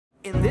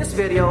In this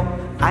video,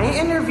 I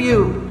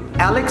interview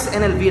Alex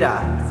and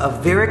Elvira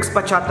of Vyric's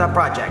Bachata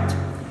project.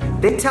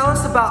 They tell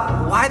us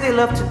about why they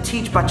love to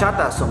teach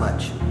bachata so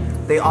much.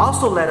 They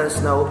also let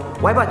us know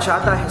why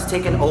bachata has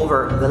taken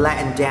over the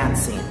Latin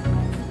dance scene.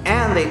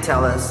 And they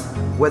tell us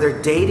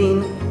whether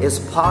dating is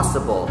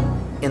possible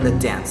in the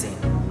dance scene.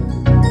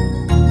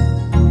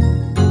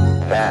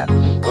 That's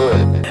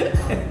good.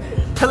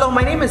 Hello,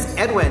 my name is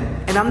Edwin,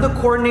 and I'm the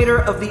coordinator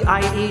of the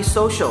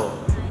IESocial,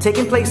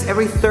 taking place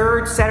every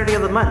third Saturday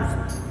of the month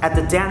at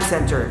the Dance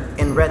Center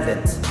in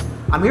Redlands.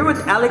 I'm here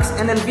with Alex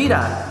and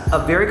Elvira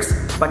of Vyric's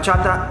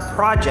Bachata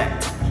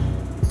project.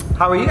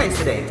 How are you guys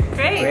today?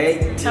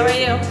 Great. How are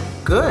you?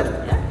 Good.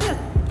 Yeah, good.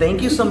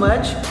 Thank you so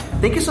much.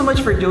 Thank you so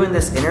much for doing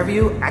this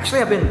interview.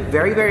 Actually, I've been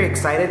very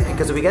excited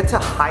because we get to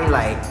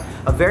highlight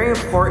a very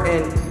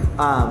important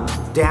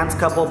dance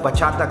couple,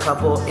 bachata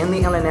couple in the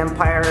Inland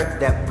Empire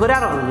that put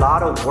out a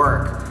lot of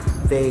work.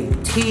 They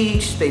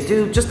teach, they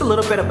do just a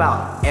little bit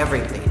about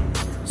everything.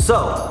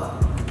 So,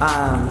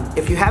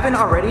 if you haven't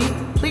already,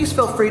 please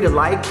feel free to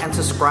like and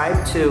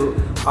subscribe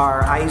to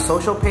our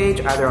IESocial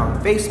page, either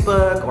on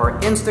Facebook or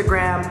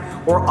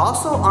Instagram, or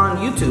also on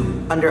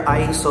YouTube under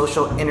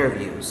IESocial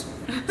Interviews.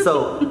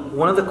 So,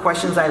 one of the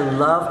questions I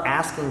love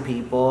asking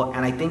people,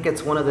 and I think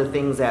it's one of the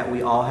things that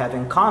we all have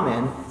in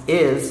common,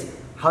 is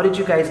how did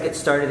you guys get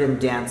started in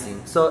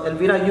dancing? So,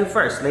 Elvira, you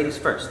first, ladies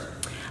first.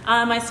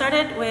 I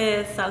started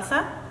with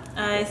salsa.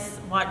 I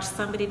watched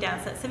somebody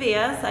dance at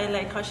Sevilla's. I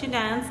liked how she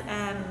danced,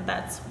 and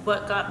that's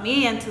what got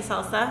me into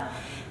salsa.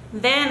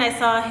 Then I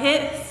saw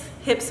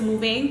hips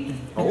moving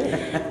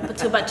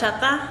to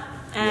bachata,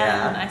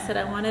 and I said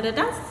I wanted to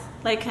dance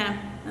like him,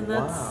 and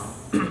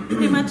that's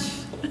pretty much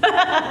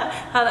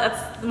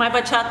how my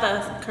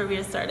bachata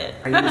career started.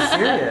 Are you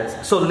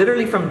serious? So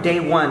literally from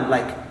day one,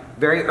 like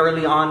very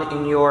early on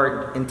in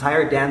your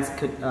entire dance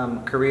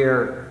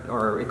career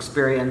or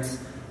experience,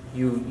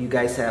 you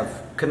guys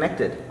have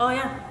connected. Oh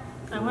yeah.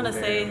 I want to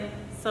say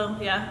so,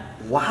 yeah.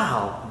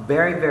 Wow,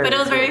 very But it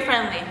was very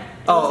friendly.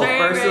 It was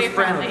very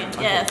friendly.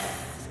 Yes.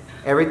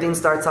 Everything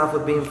starts off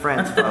with being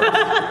friends, folks.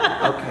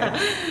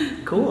 Okay,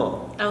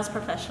 cool. I was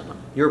professional.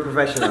 You were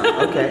professional,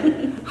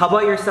 okay. How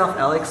about yourself,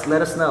 Alex?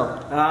 Let us know.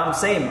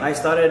 Same. I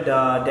started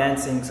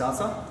dancing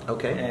salsa.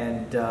 Okay.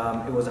 And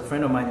it was a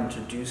friend of mine who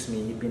introduced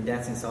me. He'd been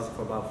dancing salsa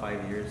for about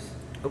 5 years.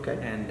 Okay.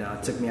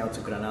 And took me out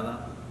to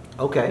Granada.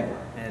 Okay.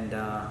 And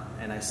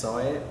I saw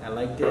it, I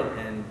liked it,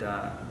 and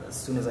as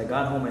soon as I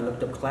got home, I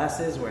looked up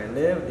classes where I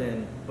lived,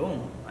 and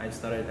boom, I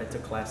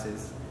took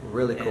classes.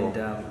 Really cool.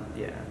 And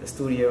yeah, the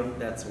studio,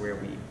 that's where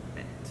we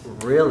met.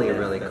 Really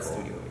that cool.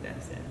 Studio we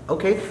danced in.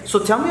 Okay, so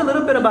tell me a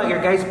little bit about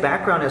your guys'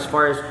 background as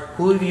far as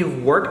who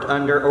you've worked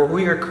under or who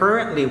you're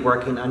currently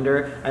working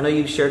under. I know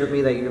you shared with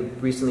me that you're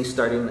recently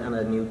starting on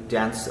a new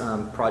dance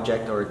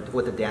project or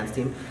with a dance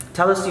team.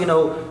 Tell us,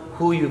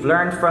 who you've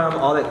learned from,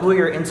 all that. Who are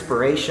your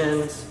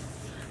inspirations?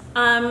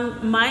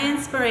 My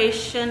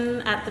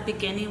inspiration at the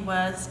beginning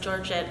was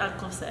Georgette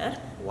Alcocer.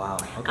 Wow.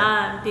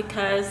 Okay.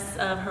 Because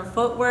of her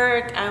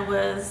footwork, I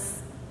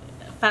was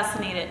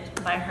fascinated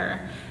by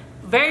her.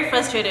 Very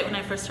frustrated when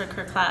I first took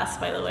her class,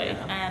 by the way,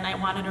 and I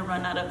wanted to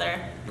run out of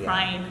there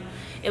crying.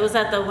 It was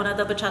at one of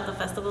the bachata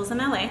festivals in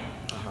LA,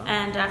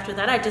 and after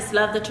that, I just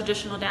love the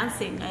traditional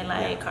dancing. I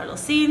like Carlos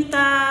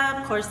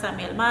Cinta, of course,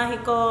 Samuel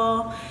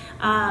Mágico.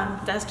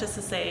 That's just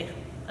to say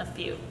a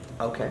few.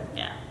 Okay.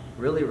 Yeah.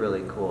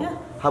 Really cool. Yeah.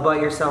 How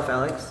about yourself,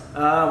 Alex?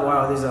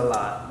 Wow, there's a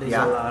lot. There's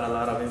a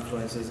lot of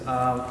influences.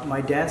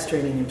 My dance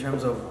training in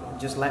terms of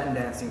just Latin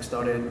dancing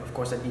started, of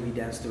course, at Evie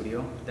Dance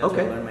Studio. That's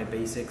where I learned my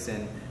basics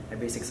and my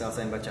basic salsa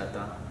and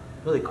bachata.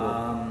 Really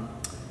cool.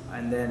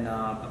 And then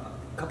a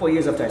couple of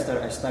years after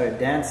I started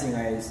dancing,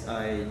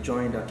 I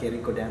joined a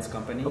Querico dance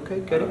company. Okay,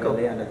 Querico.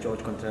 Under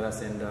George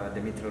Contreras and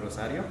Demetrio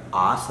Rosario.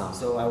 Awesome.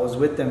 So I was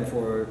with them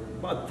for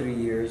about 3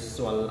 years.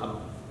 So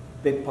a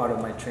big part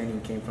of my training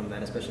came from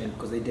that, especially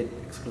because they did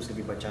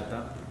exclusively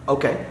bachata.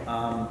 Okay.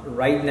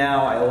 Right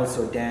now, I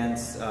also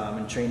dance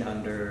and train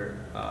under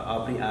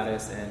Aubrey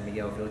and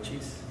Miguel.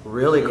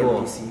 Really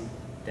cool. EMDC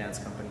dance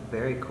company.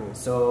 Very cool.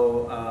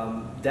 So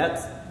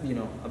that's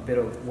a bit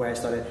of where I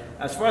started.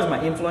 As far as my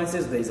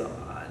influences, there's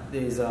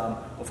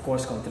of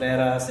course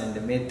Contreras and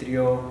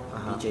Demetrio,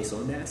 DJ So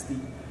Nasty.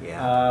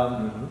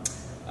 Yeah.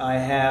 I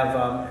have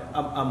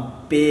I'm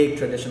a big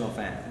traditional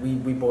fan.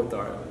 We both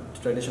are.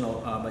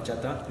 Traditional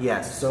bachata.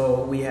 Yes.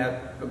 So we have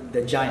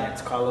the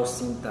giants,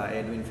 Carlos Cinta,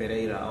 Edwin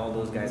Ferreira, all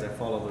those guys. I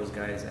follow those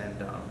guys, and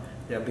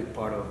they're a big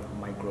part of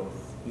my growth.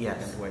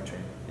 Yes. And who I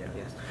train. Yeah.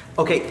 Yes.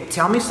 Okay,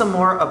 tell me some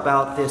more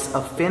about this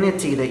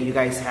affinity that you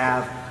guys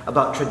have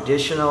about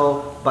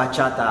traditional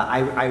bachata.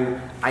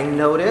 I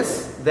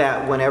notice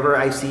that whenever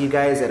I see you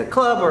guys at a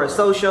club or a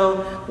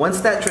social,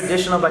 once that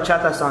traditional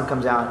bachata song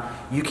comes out,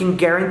 you can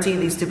guarantee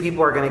these two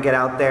people are going to get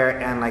out there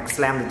and like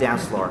slam the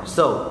dance floor.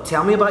 So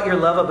tell me about your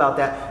love about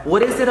that.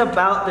 What is it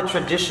about the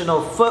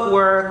traditional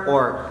footwork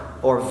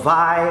or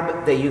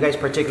vibe that you guys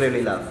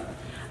particularly love?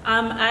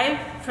 I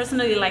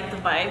personally like the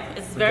vibe.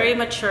 It's very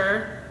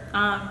mature.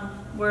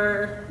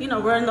 we're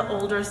in the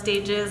older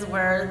stages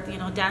where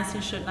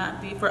dancing should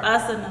not be for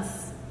us, and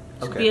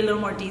should be a little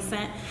more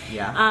decent.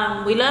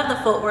 Yeah. We love the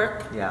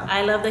footwork. Yeah.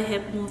 I love the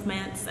hip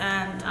movements,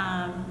 and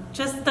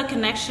just the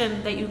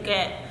connection that you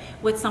get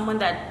with someone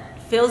that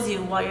feels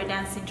you while you're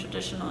dancing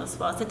traditional as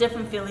well. It's a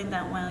different feeling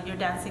than when you're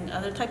dancing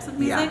other types of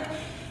music.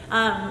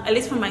 At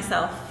least for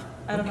myself.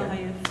 I don't know how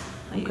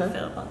you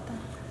feel about that.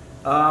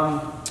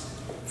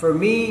 For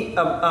me,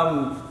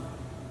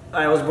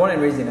 I was born and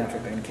raised in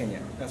Africa, in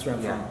Kenya. That's where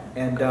I'm from.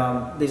 And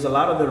there's a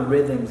lot of the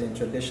rhythms in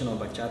traditional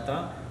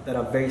bachata that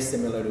are very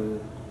similar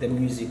to the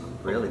music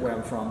where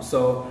I'm from.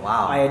 So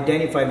I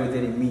identified with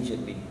it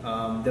immediately.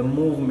 The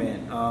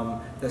movement,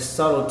 the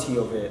subtlety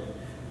of it.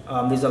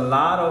 There's a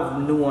lot of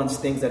nuanced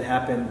things that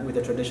happen with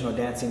the traditional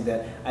dancing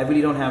that I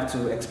really don't have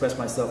to express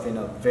myself in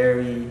a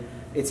very,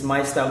 it's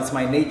my style, it's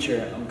my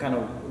nature. I'm kind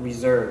of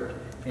reserved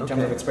in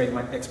terms of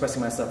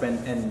expressing myself.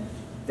 And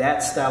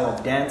that style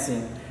of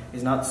dancing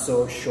is not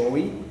so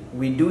showy.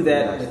 We do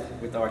that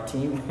with our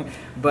team,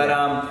 but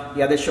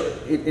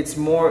it's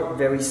more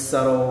very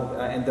subtle,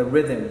 and the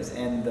rhythms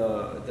and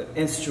the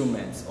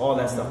instruments, all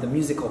that stuff, the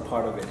musical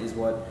part of it is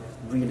what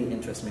really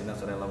interests me.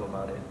 That's what I love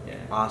about it. Yeah.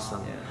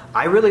 Awesome. Yeah.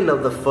 I really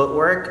love the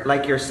footwork,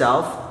 like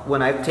yourself.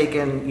 When I've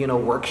taken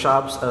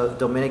workshops,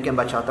 Dominican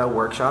bachata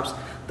workshops,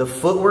 the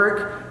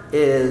footwork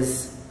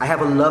is, I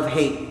have a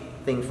love-hate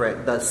thing for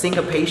it. The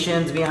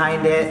syncopations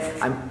behind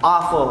it, I'm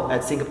awful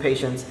at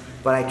syncopations,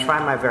 but I try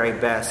my very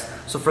best.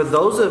 So for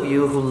those of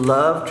you who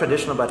love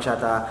traditional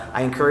bachata,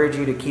 I encourage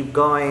you to keep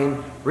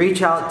going.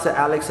 Reach out to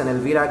Alex and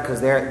Elvira, because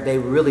they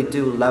really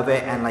do love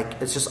it, and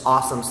it's just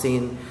awesome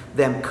seeing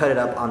them cut it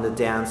up on the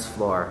dance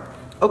floor.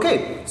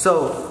 Okay,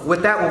 so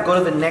with that, we'll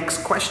go to the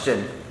next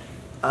question.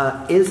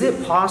 Is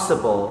it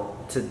possible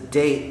to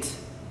date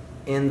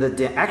in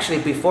the actually,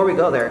 before we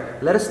go there,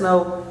 let us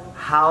know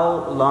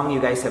how long you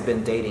guys have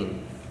been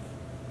dating.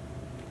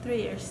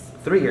 3 years.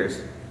 3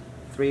 years.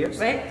 3 years?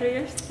 Right? 3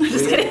 years?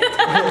 Just kidding.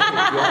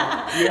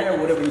 Yeah,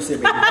 whatever you say,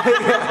 baby.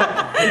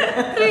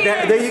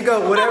 There you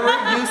go. Whatever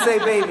you say,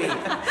 baby.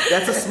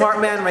 That's a smart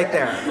man right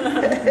there.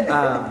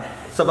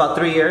 So about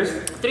 3 years?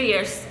 3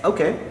 years.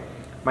 Okay.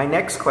 My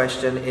next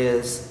question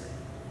is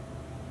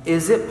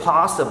it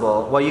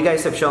possible, well, you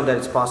guys have shown that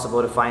it's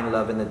possible to find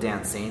love in the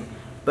dance scene,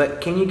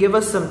 but can you give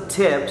us some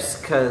tips?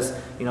 Because,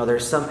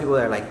 there's some people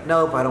that are like,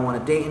 nope, I don't want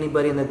to date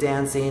anybody in the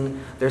dance scene.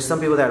 There's some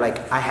people that are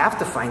like, I have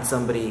to find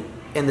somebody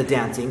in the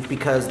dancing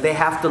because they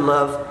have to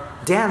love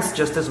dance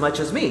just as much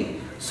as me.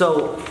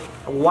 So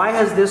why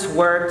has this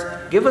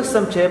worked? Give us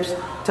some tips.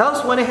 Tell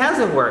us when it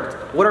hasn't worked.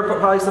 What are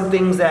probably some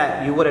things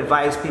that you would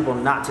advise people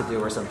not to do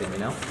or something,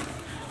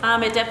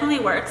 It definitely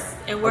works.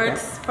 It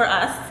works for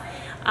us.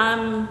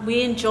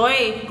 We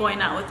enjoy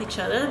going out with each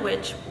other,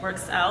 which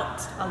works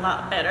out a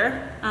lot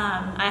better.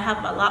 I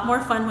have a lot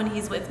more fun when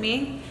he's with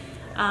me.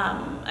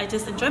 I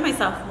just enjoy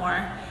myself more.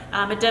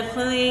 It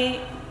definitely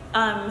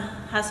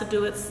has to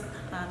do with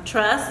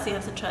trust. You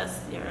have to trust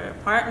your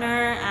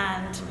partner,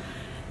 and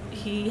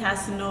he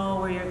has to know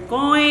where you're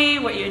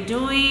going, what you're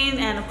doing,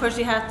 and of course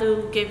you have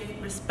to give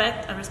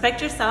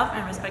respect yourself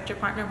and respect your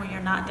partner when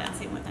you're not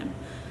dancing with him.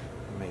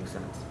 Makes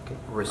sense. Okay.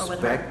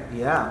 Respect,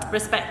 yeah.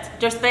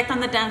 Respect on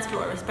the dance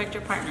floor. Respect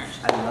your partners.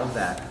 I love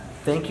that.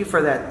 Thank you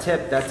for that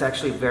tip. That's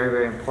actually very,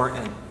 very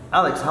important.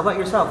 Alex, how about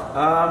yourself?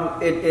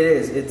 It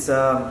is.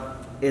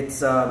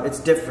 It's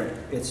different.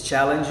 It's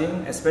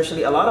challenging,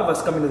 especially a lot of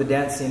us coming to the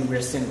dance scene,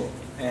 we're single.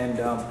 And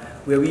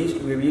we're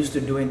used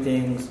to doing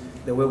things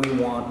the way we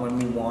want, when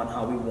we want,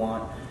 how we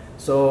want.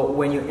 So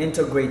when you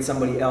integrate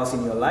somebody else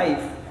in your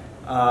life,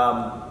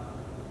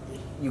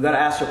 you got to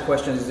ask your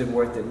questions, is it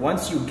worth it?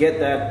 Once you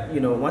get that,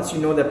 once you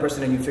know that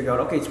person and you figure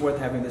out, okay, it's worth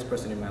having this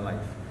person in my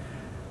life,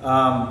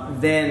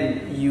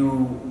 then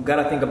you got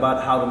to think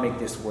about how to make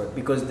this work,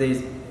 because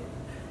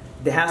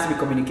there has to be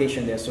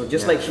communication there. So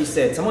just like she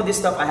said, some of this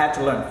stuff I had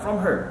to learn from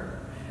her.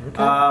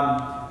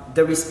 Okay.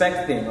 The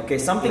respect thing, okay?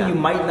 Something you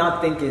might not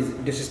think is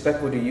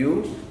disrespectful to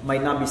you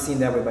might not be seen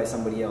that way by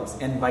somebody else,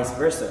 and vice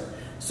versa.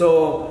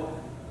 So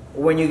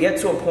when you get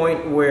to a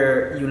point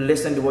where you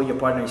listen to what your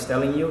partner is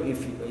telling you,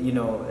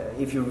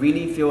 if you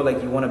really feel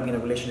like you want to be in a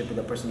relationship with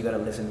a person, you got to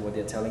listen to what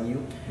they're telling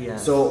you.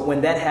 Yes. So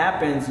when that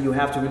happens, you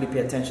have to really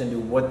pay attention to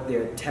what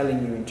they're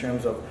telling you in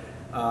terms of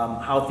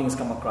how things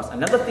come across.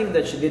 Another thing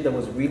that she did that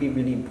was really,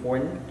 really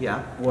important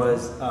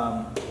was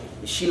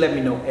she let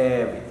me know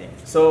everything.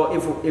 So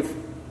if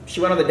she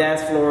went on the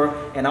dance floor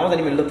and I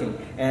wasn't even looking,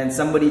 and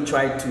somebody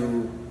tried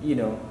to,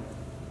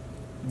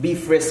 be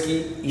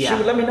frisky, she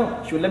would let me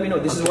know. She would let me know,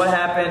 this is what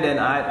happened, and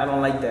I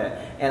don't like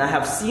that. And I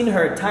have seen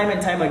her time and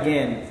time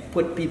again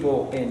put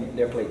people in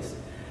their place.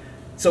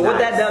 So what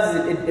that does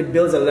is it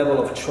builds a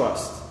level of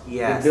trust.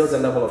 Yes. It builds a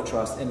level of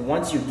trust. And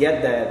once you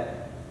get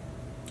that,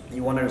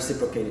 you want to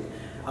reciprocate it.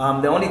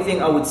 The only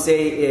thing I would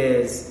say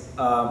is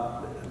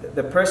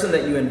the person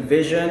that you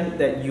envision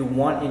that you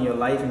want in your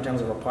life in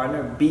terms of a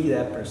partner, be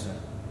that person.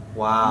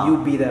 Wow. You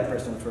be that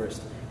person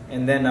first.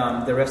 And then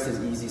the rest is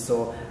easy.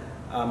 So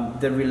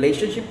the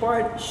relationship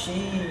part,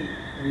 she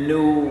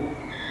knew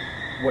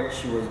what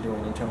she was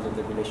doing in terms of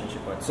the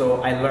relationship part.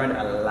 So I learned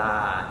a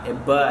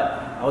lot, but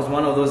I was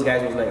one of those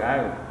guys who was like,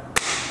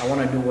 I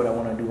want to do what I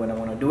want to do when I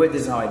want to do it.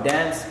 This is how I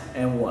dance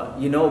and what,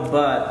 you know,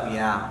 but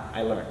yeah,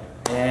 I learned.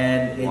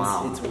 And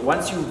it's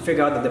once you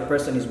figure out that the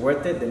person is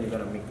worth it, then you're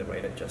going to make the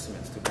right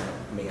adjustments to kind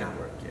of make it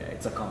work. Yeah,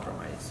 it's a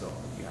compromise, so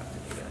you have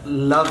to do that.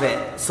 Love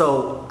it.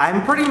 So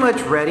I'm pretty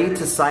much ready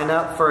to sign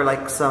up for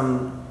like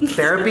some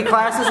therapy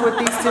classes with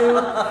these two,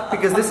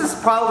 because this is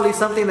probably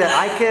something that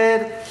I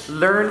could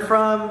learn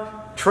from.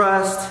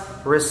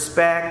 Trust,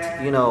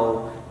 respect, you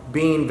know,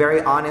 being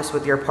very honest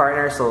with your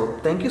partner. So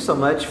thank you so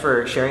much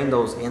for sharing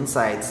those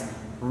insights.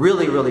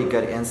 Really, really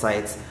good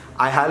insights.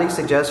 I highly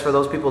suggest for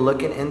those people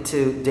looking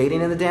into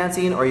dating and the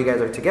dancing, or you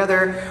guys are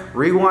together,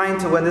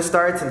 rewind to when this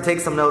starts and take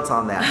some notes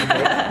on that,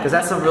 okay? Because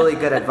that's some really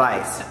good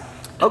advice.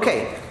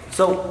 Okay,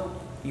 so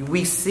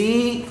we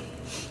see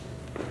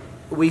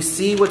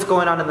what's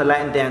going on in the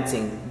Latin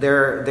dancing.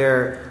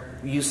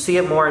 You see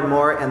it more and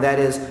more, and that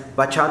is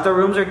bachata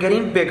rooms are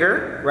getting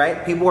bigger,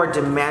 right? People are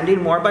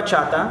demanding more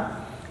bachata,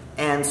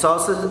 and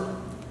salsa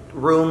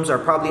rooms are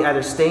probably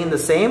either staying the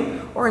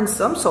same, or in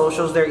some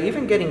socials they're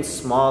even getting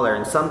smaller.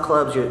 In some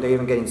clubs they're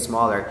even getting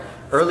smaller.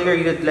 Earlier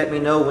you had let me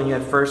know when you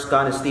had first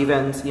gone to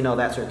Stevens, you know,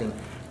 that sort of thing.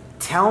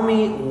 Tell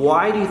me,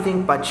 why do you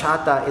think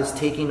bachata is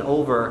taking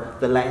over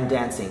the Latin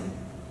dancing?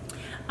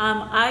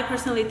 I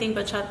personally think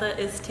bachata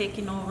is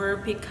taking over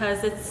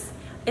because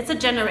it's a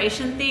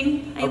generation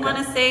thing. I want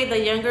to say the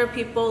younger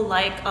people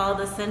like all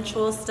the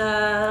sensual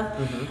stuff,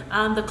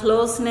 the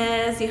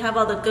closeness. You have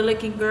all the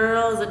good-looking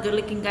girls, the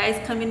good-looking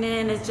guys coming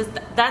in. It's just,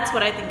 that's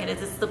what I think it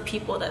is. It's the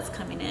people that's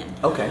coming in.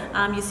 Okay.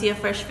 You see a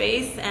fresh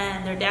face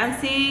and they're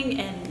dancing,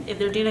 and if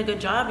they're doing a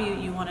good job,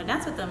 you want to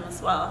dance with them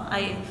as well.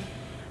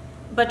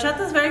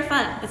 Bachata is very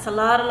fun. It's a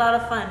lot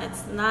of fun.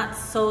 It's not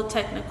so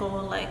technical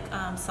like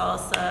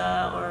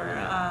salsa or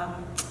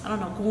I don't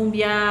know,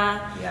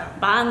 cumbia,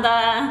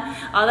 banda,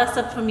 all that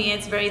stuff. For me,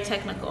 it's very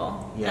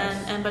technical.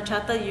 Yes. And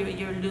bachata,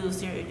 you're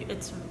loose.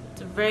 It's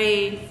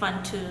very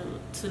fun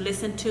to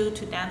listen to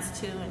dance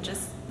to, and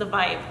just the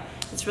vibe.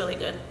 It's really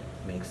good.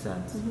 Makes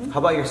sense. How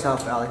about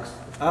yourself, Alex?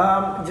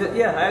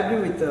 Yeah, I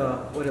agree with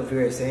what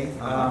Elvira is saying.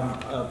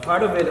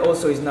 Part of it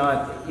also is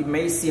not, it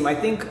may seem, I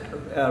think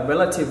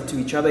relative to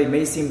each other, it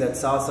may seem that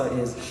salsa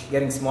is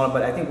getting smaller,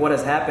 but I think what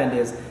has happened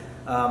is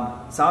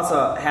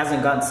salsa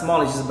hasn't gotten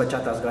smaller, it's just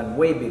bachata has gotten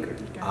way bigger.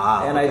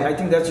 I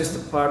think that's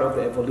just a part of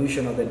the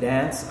evolution of the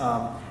dance.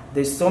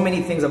 There's so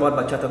many things about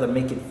bachata that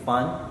make it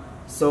fun.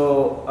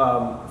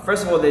 So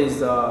first of all, there's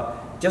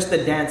just the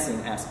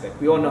dancing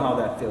aspect. We all know how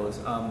that feels.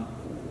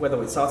 Whether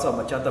it's salsa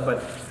or bachata,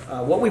 but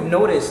what we've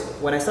noticed,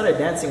 when I started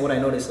dancing, what I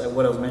noticed,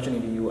 what I was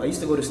mentioning to you, I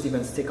used to go to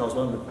Stevens Steakhouse,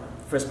 one of the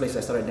first places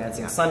I started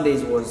dancing.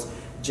 Sundays was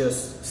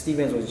just,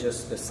 Stevens was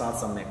just the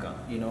salsa mecca,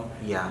 you know?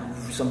 Yeah.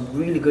 Some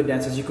really good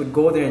dancers. You could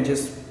go there and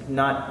just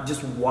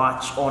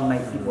watch all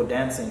night people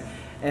dancing.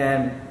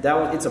 And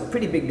it's a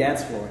pretty big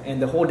dance floor,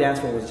 and the whole dance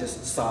floor was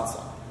just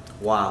salsa.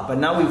 Wow. But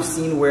now we've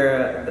seen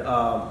where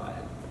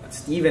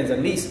Stevens, at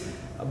least,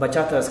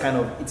 bachata is kind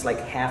of, it's like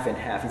half and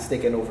half. It's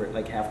taken over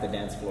like half the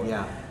dance floor.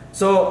 Yeah.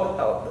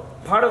 So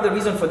part of the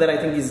reason for that, I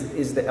think,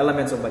 is the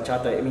elements of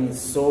bachata. I mean, it's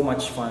so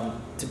much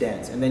fun to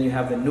dance. And then you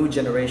have the new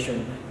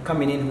generation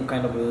coming in who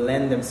kind of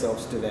lend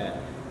themselves to that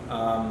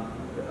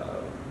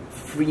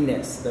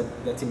freeness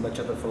that's in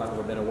bachata, for lack of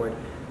a better word.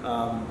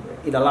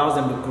 It allows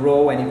them to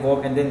grow and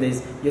evolve. And then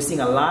you're seeing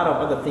a lot of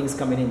other things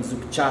coming in,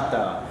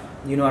 zucchata,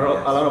 you know,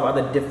 a lot of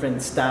other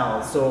different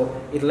styles. So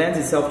it lends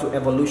itself to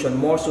evolution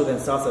more so than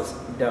salsa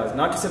does.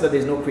 Not to say that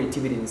there's no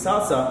creativity in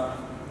salsa,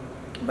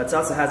 but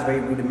salsa has very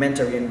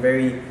rudimentary and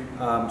very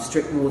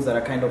strict rules that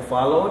are kind of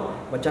followed.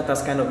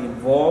 Bachata's kind of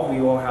evolved.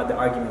 We all had the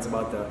arguments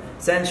about the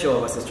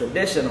sensual versus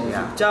traditional,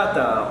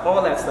 bachata,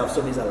 all that stuff.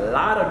 So there's a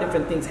lot of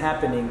different things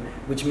happening,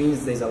 which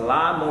means there's a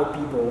lot more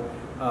people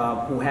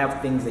who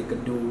have things they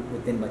could do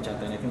within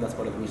bachata. And I think that's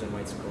part of the reason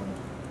why it's growing.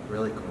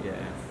 Really cool. Yeah.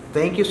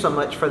 Thank you so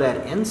much for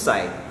that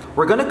insight.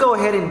 We're going to go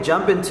ahead and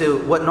jump into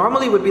what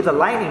normally would be the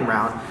lightning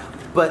round,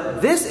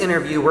 but this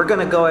interview we're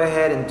going to go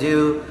ahead and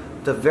do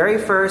the very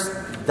first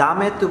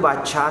Dame Tu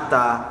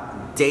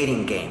Bachata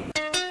dating game.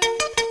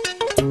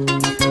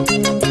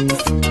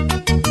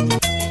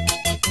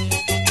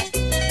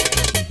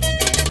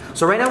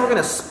 So right now we're going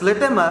to split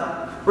them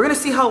up. We're going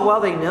to see how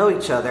well they know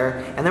each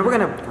other, and then we're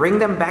going to bring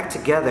them back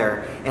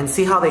together and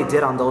see how they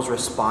did on those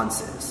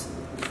responses.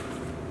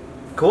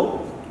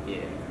 Cool?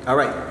 Yeah. All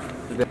right.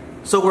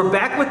 So we're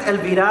back with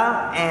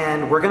Elvira,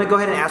 and we're going to go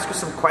ahead and ask her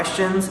some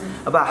questions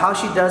about how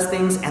she does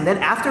things, and then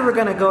after we're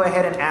going to go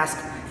ahead and ask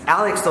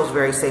Alex those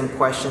very same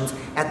questions.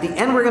 At the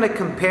end we're going to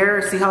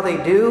compare, see how they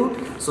do,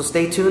 so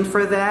stay tuned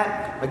for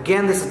that.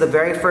 Again, this is the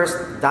very first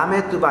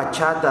Dame Tu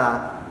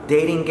Bachata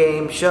dating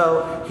game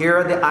show here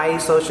on the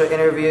IESocial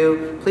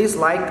interview. Please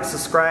like,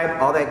 subscribe,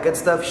 all that good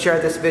stuff.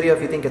 Share this video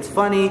if you think it's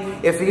funny.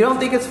 If you don't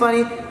think it's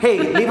funny,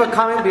 hey, leave a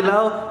comment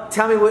below.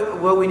 Tell me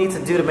what we need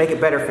to do to make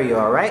it better for you,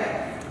 all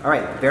right? All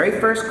right,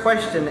 very first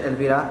question,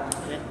 Elvira.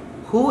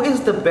 Who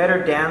is the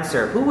better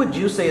dancer? Who would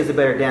you say is the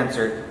better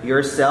dancer?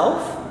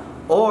 Yourself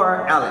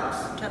or Alex?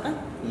 Bachata?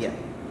 Yeah.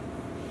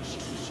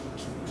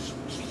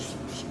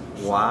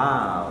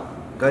 Wow.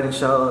 Go ahead and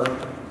show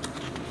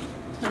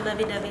The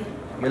lovey-dovey.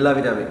 your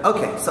lovey-dovey.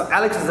 Okay, so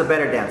Alex is the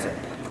better dancer.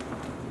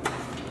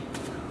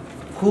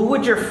 Who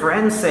would your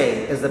friends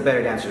say is the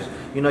better dancers?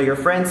 You know, your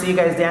friends see you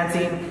guys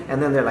dancing,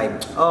 and then they're like,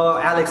 oh,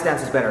 Alex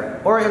dances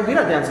better. Or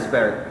Elvira dances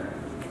better.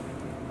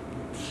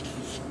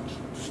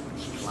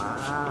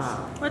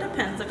 Wow. Well, it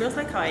depends. The girls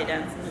like how I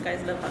dance, and the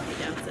guys love how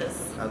he dances.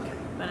 Okay.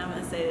 But I'm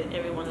gonna say that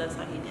everyone loves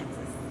how he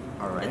dances.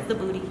 All right. It's the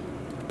booty.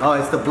 Oh,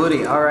 it's the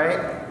booty. All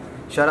right.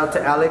 Shout out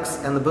to Alex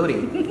and the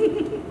booty.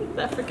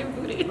 The African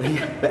booty.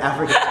 The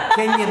African,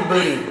 Kenyan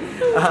booty.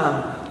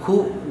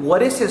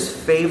 What is his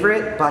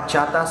favorite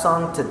bachata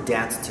song to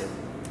dance to?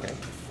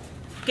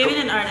 Give it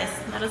an artist,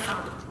 not a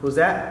song. Who's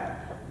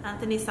that?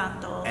 Anthony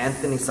Santos.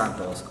 Anthony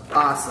Santos.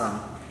 Awesome.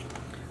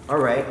 All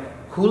right.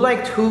 Who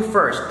liked who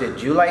first?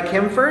 Did you like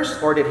him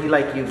first, or did he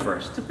like you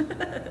first?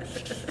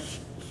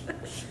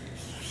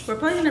 We're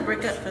probably gonna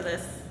break up for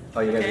this. Oh,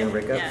 you guys gonna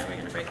break up? Yeah, we're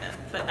gonna break up.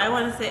 But I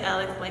want to say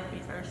Alex liked me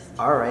first.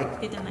 All right.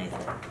 He denies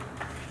it.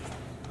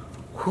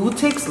 Who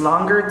takes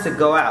longer to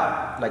go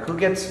out? Like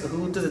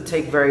who does it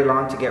take very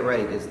long to get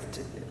ready?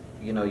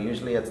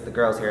 Usually it's the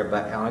girls here,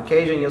 but on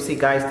occasion you'll see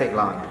guys take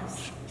long.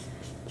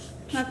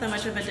 Not that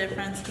much of a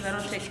difference because I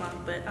don't take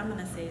long, but I'm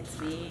gonna say it's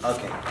me.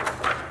 Okay.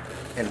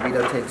 And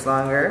Vito takes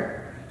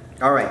longer.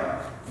 All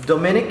right.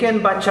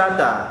 Dominican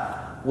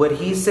bachata. Would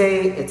he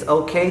say it's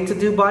okay to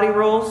do body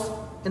rolls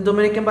in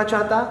Dominican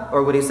bachata?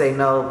 Or would he say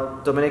no,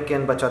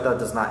 Dominican bachata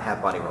does not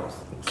have body rolls?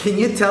 Can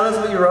you tell us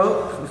what you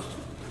wrote?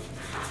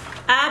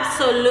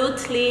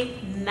 Absolutely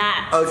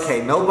not.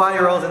 Okay, no body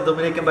rolls in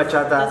Dominican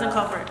bachata. Doesn't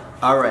call for it.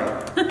 All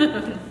right.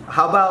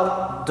 How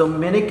about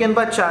Dominican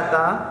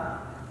bachata,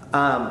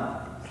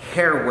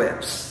 hair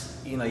whips?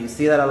 You know, you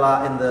see that a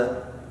lot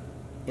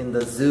in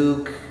the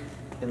zouk,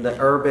 in the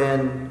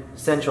urban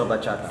central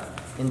bachata.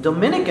 In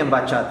Dominican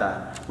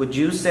bachata, would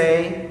you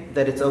say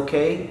that it's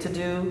okay to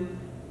do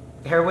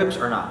hair whips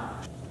or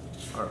not?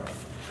 All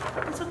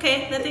right. It's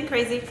okay. Nothing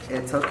crazy.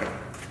 It's okay.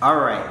 All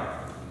right.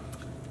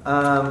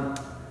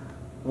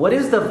 What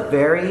is the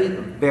very,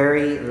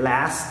 very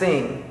last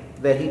thing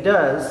that he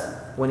does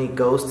when he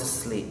goes to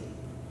sleep?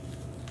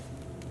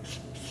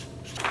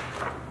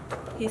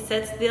 He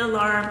sets the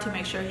alarm to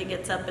make sure he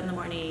gets up in the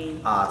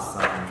morning.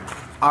 Awesome.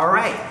 All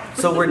right.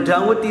 So we're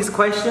done with these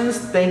questions.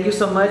 Thank you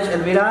so much,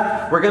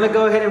 Elvira. We're going to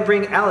go ahead and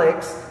bring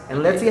Alex,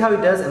 and let's see how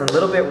he does. In a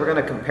little bit, we're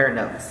going to compare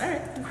notes. All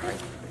right. Okay.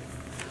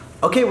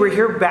 Okay, we're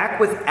here back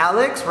with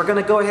Alex. We're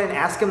going to go ahead and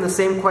ask him the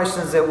same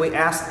questions that we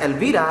asked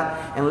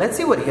Elvira, and let's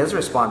see what his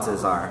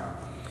responses are.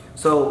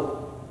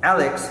 So,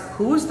 Alex,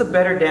 who is the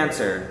better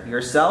dancer,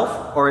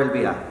 yourself or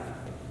Elvira?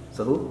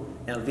 So who?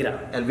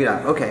 Elvira.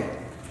 Elvira, okay.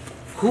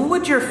 Who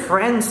would your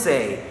friend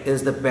say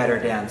is the better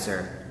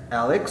dancer,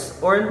 Alex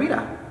or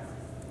Elvira?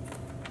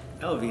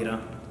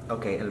 Elvira.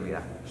 Okay,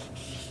 Elvira.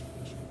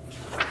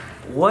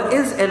 What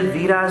is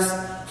Elvira's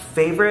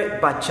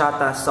favorite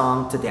bachata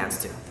song to dance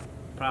to?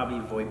 Probably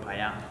Voy Pa'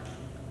 Ya.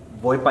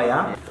 Voy Pa'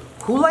 Ya?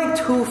 Who liked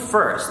who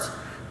first?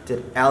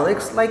 Did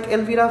Alex like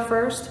Elvira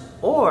first,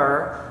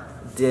 or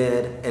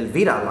did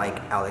Elvira like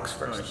Alex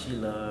first? Oh, she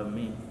loved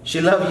me. She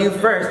loved you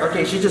first.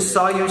 Okay, she just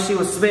saw you and she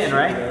was smitten,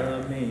 right?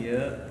 Love me,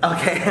 yeah.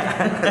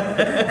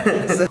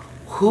 Okay. So,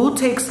 who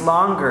takes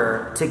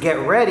longer to get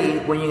ready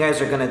when you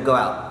guys are gonna go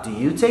out? Do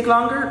you take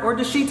longer or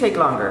does she take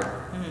longer?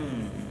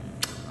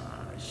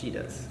 She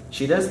does.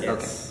 She does?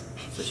 Yes.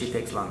 Okay. So she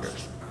takes longer.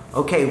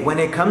 Okay, when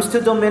it comes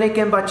to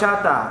Dominican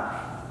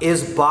bachata,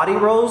 is body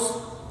rolls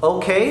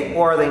okay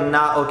or are they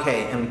not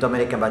okay in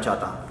Dominican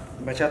bachata?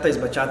 Bachata is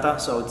bachata,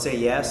 so I would say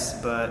yes,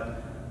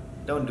 but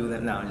don't do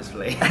that now, I'm just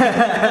playing.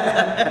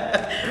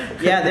 Yeah,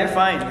 they're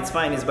fine. It's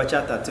fine. It's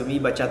bachata. To me,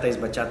 bachata is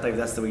bachata. If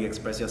that's the way you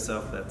express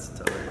yourself, that's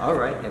totally All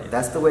right. If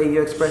that's the way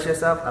you express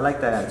yourself, I like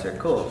that answer.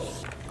 Cool.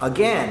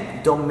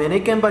 Again,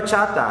 Dominican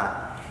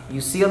bachata.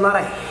 You see a lot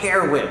of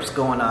hair whips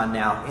going on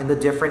now in the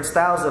different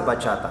styles of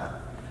bachata.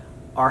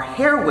 Are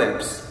hair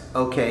whips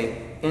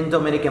okay in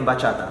Dominican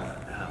bachata?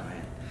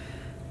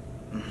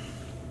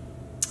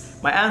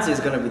 My answer is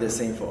going to be the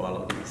same for all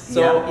of these.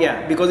 So,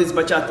 yeah because it's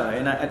bachata,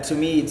 and to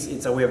me,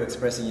 it's a way of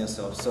expressing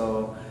yourself.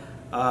 So,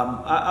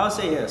 I'll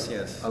say yes.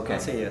 Okay. I'll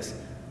say yes.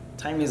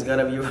 Timing's got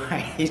to be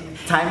right.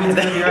 Timing's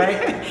got to be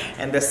right?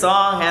 And the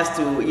song has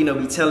to,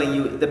 be telling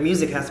you, the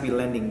music has to be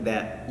lending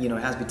that, it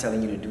has to be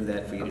telling you to do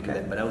that for you to do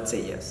that. But I would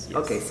say yes.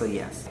 Okay, so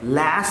yes.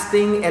 Last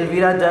thing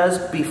Elvira does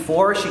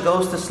before she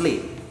goes to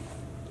sleep.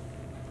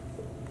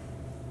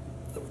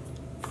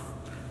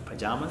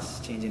 Pajamas,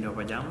 change into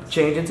pajamas.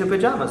 Change into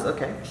pajamas,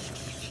 okay.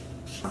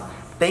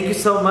 Thank you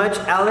so much,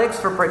 Alex,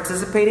 for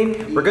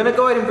participating. We're gonna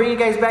go ahead and bring you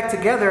guys back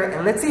together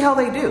and let's see how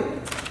they do.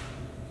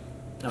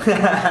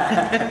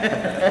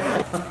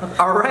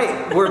 All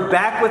right, we're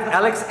back with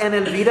Alex and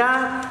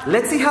Elvira.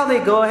 Let's see how they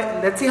go.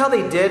 Let's see how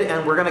they did,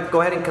 and we're gonna go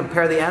ahead and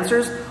compare the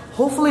answers.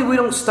 Hopefully, we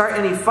don't start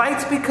any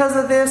fights because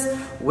of this.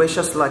 Wish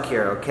us luck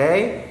here,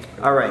 okay?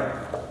 All right.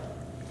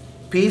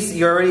 Peace.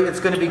 It's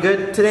gonna be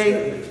good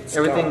today.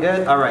 Everything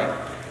good? All right.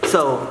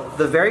 So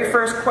the very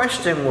first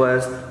question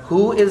was,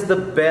 who is the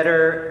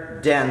better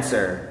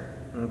dancer,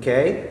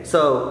 Okay,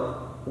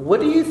 so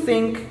what do you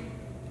think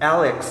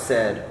Alex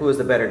said? Who is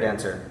the better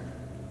dancer?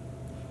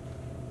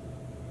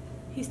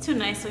 He's too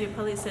nice, so he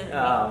probably said me.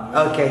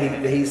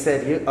 Okay, he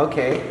said you.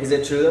 Okay, Is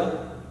it true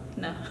though?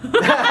 No.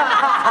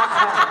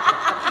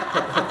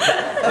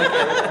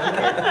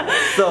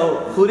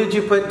 so who did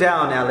you put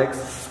down,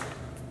 Alex?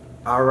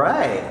 All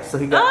right, so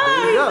he got.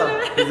 There you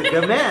go. He's a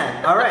good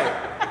man. All right,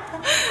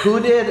 who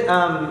did?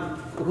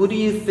 Who do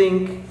you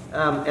think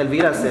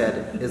Elvira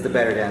said is the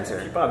better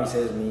dancer? She probably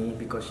says me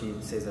because she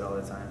says it all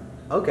the time.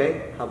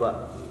 Okay, how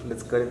about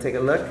let's go ahead and take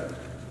a look.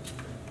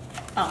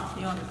 Oh,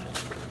 you want me to?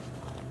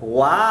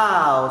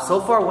 Wow,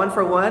 so far 1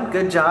 for 1.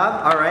 Good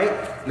job. All right,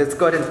 let's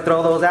go ahead and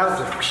throw those out.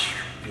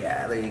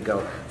 Yeah, there you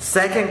go.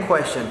 Second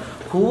question: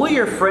 who will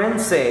your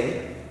friends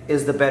say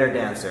is the better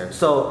dancer?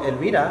 So,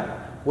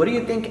 Elvira, what do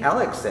you think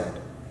Alex said?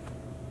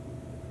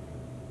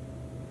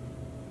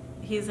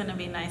 He's gonna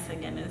be nice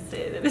again and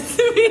say that it's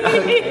me.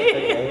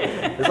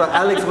 Okay. So,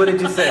 Alex, what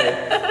did you say?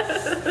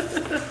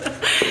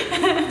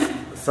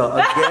 So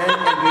again,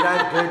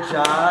 Elvira, good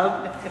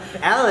job.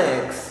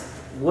 Alex,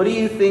 what do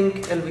you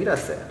think Elvira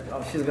said?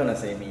 Oh, she's gonna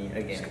say me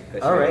again.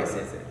 All right.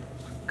 Says it.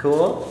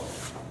 Cool.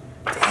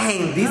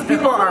 Dang, these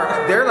people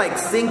they're like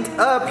synced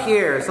up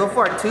here. So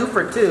far, 2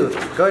 for 2.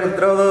 Go ahead and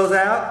throw those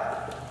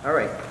out. All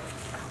right.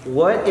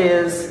 What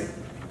is,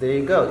 there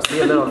you go.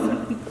 See a little,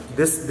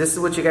 this is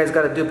what you guys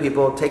got to do,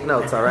 people. Take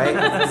notes, all right?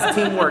 This is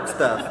teamwork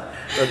stuff,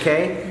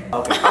 okay?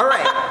 All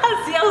right.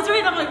 See, I was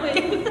right. I'm like,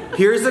 wait.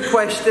 Here's a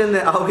question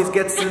that always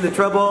gets into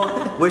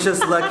trouble. Wish us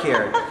luck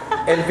here.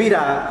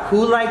 Elvira,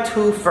 who liked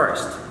who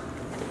first?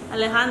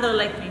 Alejandro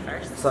liked me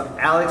first. So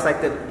Alex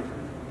liked it.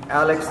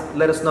 Alex,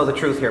 let us know the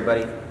truth here,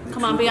 buddy.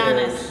 Come on, be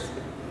honest.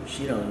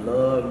 She don't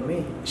love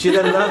me. She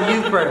doesn't love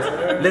you first.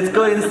 Let's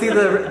go ahead and see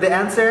the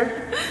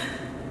answer.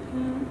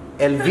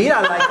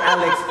 Elvira liked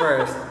Alex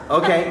first.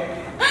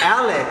 Okay.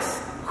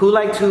 Alex, who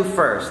liked who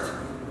first?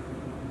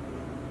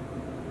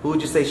 Who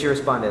would you say she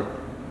responded?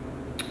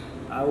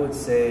 I would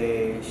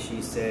say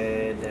she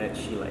said that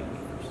she liked me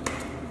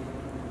first.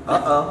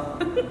 Uh-oh.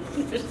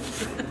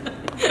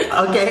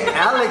 Okay,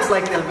 Alex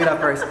liked Elvira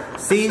first.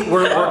 See,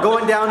 we're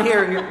going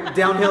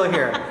downhill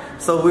here.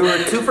 So we were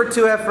 2 for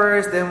 2 at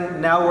first,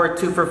 then now we're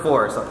 2 for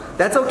 4. So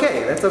that's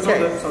okay. That's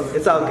okay.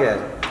 It's all good.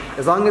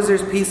 As long as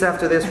there's peace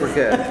after this, we're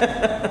good.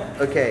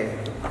 Okay.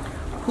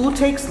 Who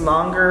takes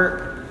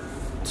longer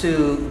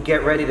to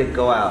get ready to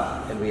go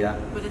out, Elvira?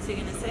 What is he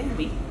gonna say to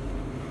me?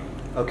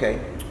 Okay.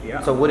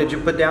 Yeah. So what did you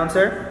put down,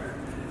 sir?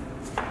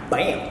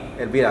 Bam.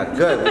 Elvira,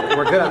 good.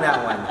 We're good on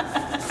that one.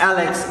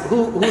 Alex,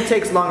 who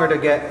takes longer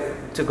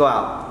to go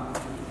out?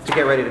 To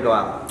get ready to go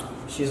out?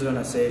 She's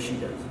gonna say she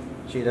does.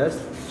 She does?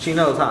 She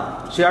knows,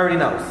 huh? She already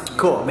knows.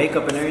 Cool.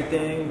 Makeup and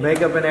everything.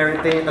 Makeup and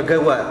everything. A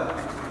good what?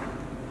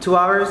 2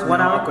 hours?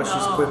 1 hour? Because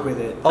she's quick with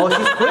it. Oh,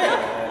 she's quick.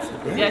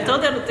 Yeah, I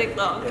told them to take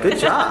long. Good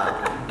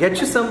job. Get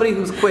you somebody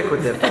who's quick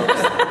with it,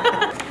 folks.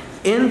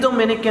 In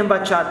Dominican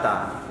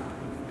Bachata,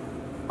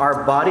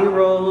 are body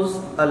rolls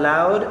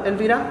allowed,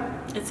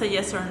 Elvira? It's a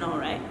yes or no,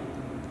 right?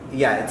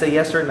 Yeah, it's a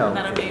yes or no.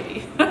 Not a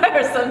maybe.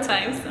 Or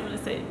sometimes I'm gonna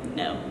say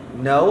no.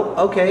 No?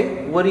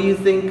 Okay. What do you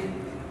think?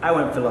 I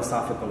went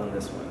philosophical on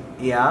this one.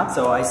 Yeah?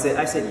 So I said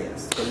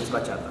yes, because it's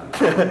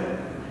bachata.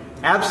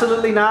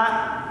 Absolutely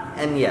not,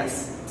 and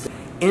yes.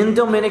 In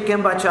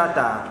Dominican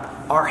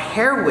Bachata, are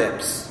hair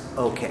whips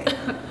okay?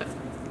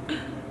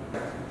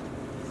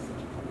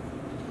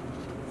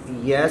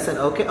 Yes and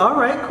okay. All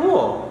right,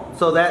 cool.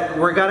 So that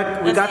we got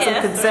some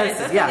yes,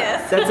 consensus. right? Yeah,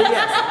 That's that's a a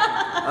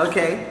yes.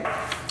 Okay.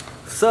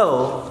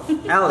 So,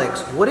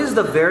 Alex, what is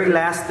the very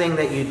last thing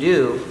that you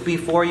do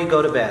before you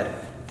go to bed?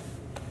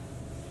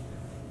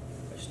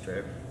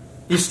 Strip.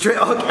 You strip.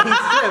 Okay, he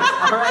strips.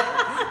 All right.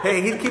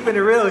 Hey, he's keeping it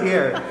real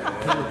here.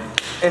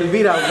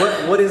 Elvira,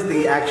 what is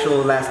the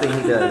actual last thing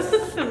he does?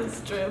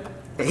 Strip.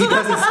 He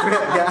doesn't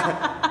strip.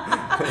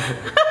 Yeah.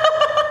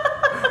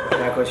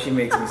 Yeah, because she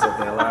makes me set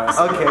the alarm.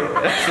 Okay.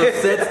 So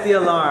sets the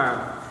alarm.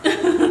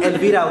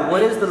 Elvira,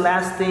 what is the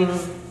last thing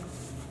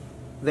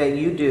that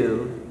you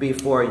do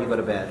before you go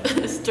to bed?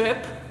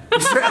 Strip.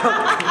 Strip.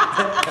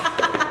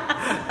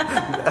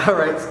 All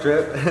right,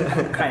 strip.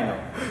 Kind of.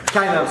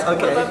 Kind of.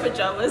 Put Okay. my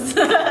pajamas.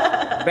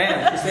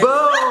 Bam. She said,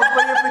 Boom!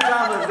 Put your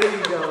pajamas. There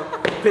you go.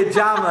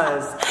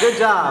 Pajamas. Good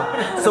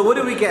job. So what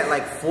do we get?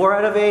 Like 4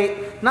 out of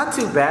 8? Not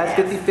too bad.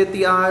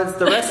 50-50 odds.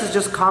 The rest is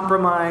just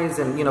compromise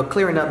and, you know,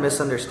 clearing up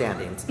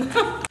misunderstandings.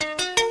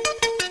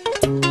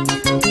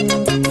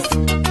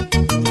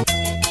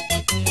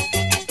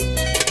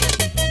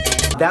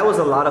 That was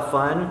a lot of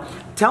fun.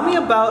 Tell me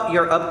about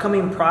your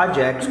upcoming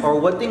projects or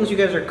what things you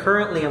guys are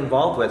currently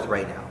involved with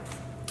right now.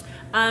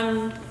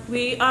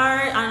 We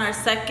are on our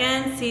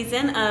 2nd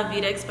season of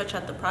Videx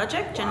Bachata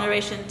Project,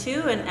 Generation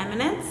 2 and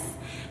Eminence.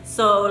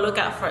 So look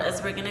out for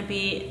us. We're going to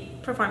be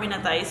performing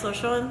at the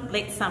IESocial in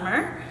late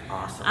summer.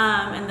 Awesome.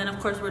 And then of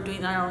course we're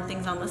doing our own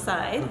things on the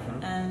side.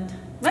 And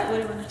what do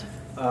you want to do?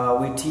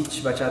 we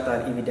teach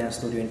bachata at Evie Dance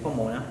Studio in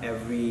Pomona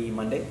every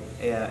Monday,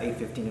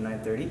 8:15 to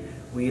 9:30.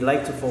 We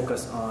like to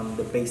focus on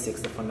the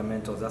basics, the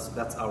fundamentals.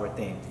 That's our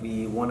thing.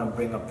 We want to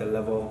bring up the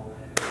level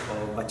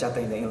bachata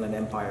in the Inland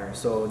Empire.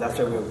 So that's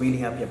why we're really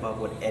happy about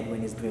what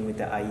Edwin is doing with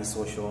the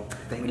IESocial.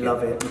 We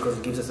love it because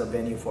it gives us a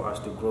venue for us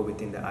to grow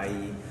within the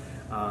IE.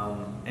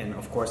 And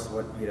of course,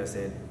 what Vida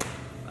said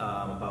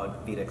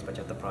about Vida's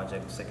Bachata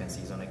Project, second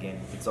season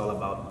again. It's all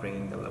about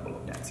bringing the level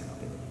of dancing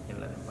up in the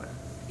Inland Empire.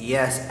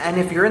 Yes, and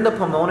if you're in the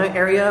Pomona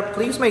area,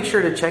 please make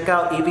sure to check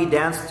out Evie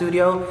Dance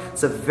Studio.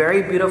 It's a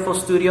very beautiful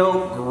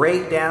studio,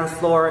 great dance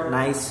floor,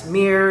 nice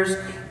mirrors,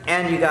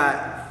 and you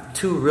got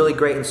 2 really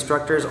great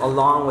instructors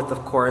along with,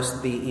 of course,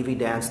 the Evie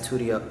Dance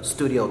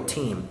Studio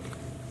team.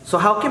 So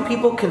how can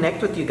people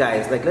connect with you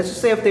guys? Like, let's just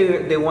say if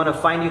they want to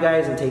find you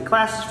guys and take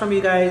classes from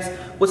you guys,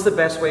 what's the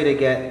best way to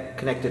get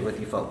connected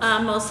with you folks?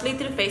 Mostly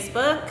through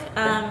Facebook,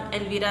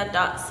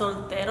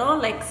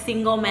 elvira.soltero, like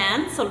single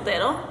man,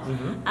 soltero.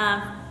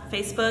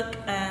 Facebook,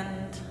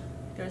 and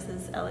yours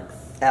is Alex.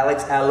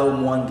 Alex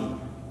Alomwangi.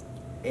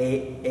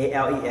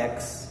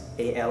 ALEXALOMW.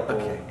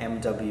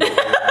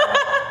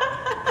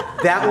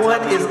 That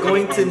one is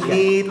going to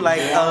need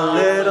like a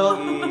little.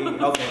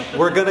 Okay.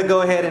 We're gonna go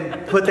ahead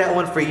and put that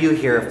one for you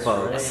here,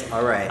 folks.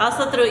 All right.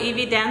 Also through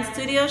Evie Dance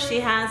Studio, she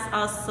has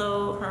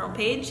also her own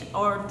page,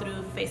 or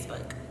through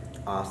Facebook.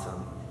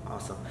 Awesome.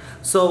 Awesome.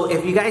 So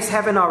if you guys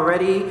haven't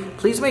already,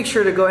 please make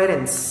sure to go ahead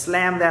and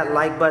slam that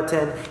like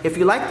button. If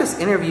you like this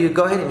interview,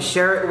 go ahead and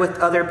share it with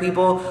other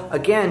people.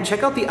 Again,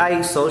 check out the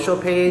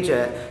IESocial page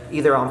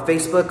either on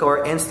Facebook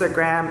or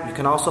Instagram. You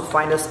can also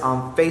find us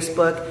on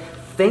Facebook.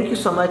 Thank you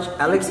so much,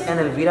 Alex and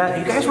Elvira.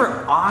 You guys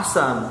were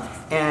awesome.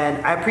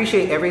 And I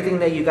appreciate everything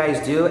that you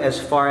guys do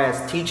as far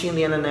as teaching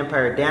the Inland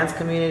Empire dance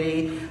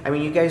community. I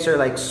mean, you guys are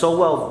like so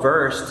well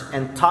versed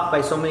and taught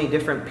by so many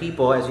different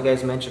people, as you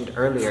guys mentioned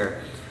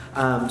earlier.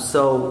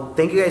 So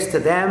thank you guys to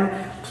them.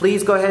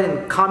 Please go ahead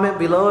and comment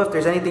below if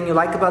there's anything you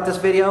like about this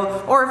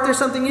video, or if there's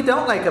something you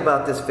don't like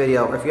about this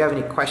video, or if you have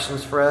any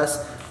questions for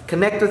us.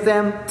 Connect with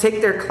them,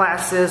 take their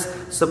classes,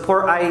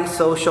 support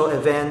IESocial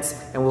events,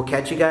 and we'll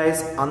catch you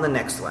guys on the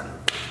next one.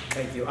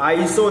 Thank you.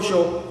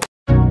 IESocial.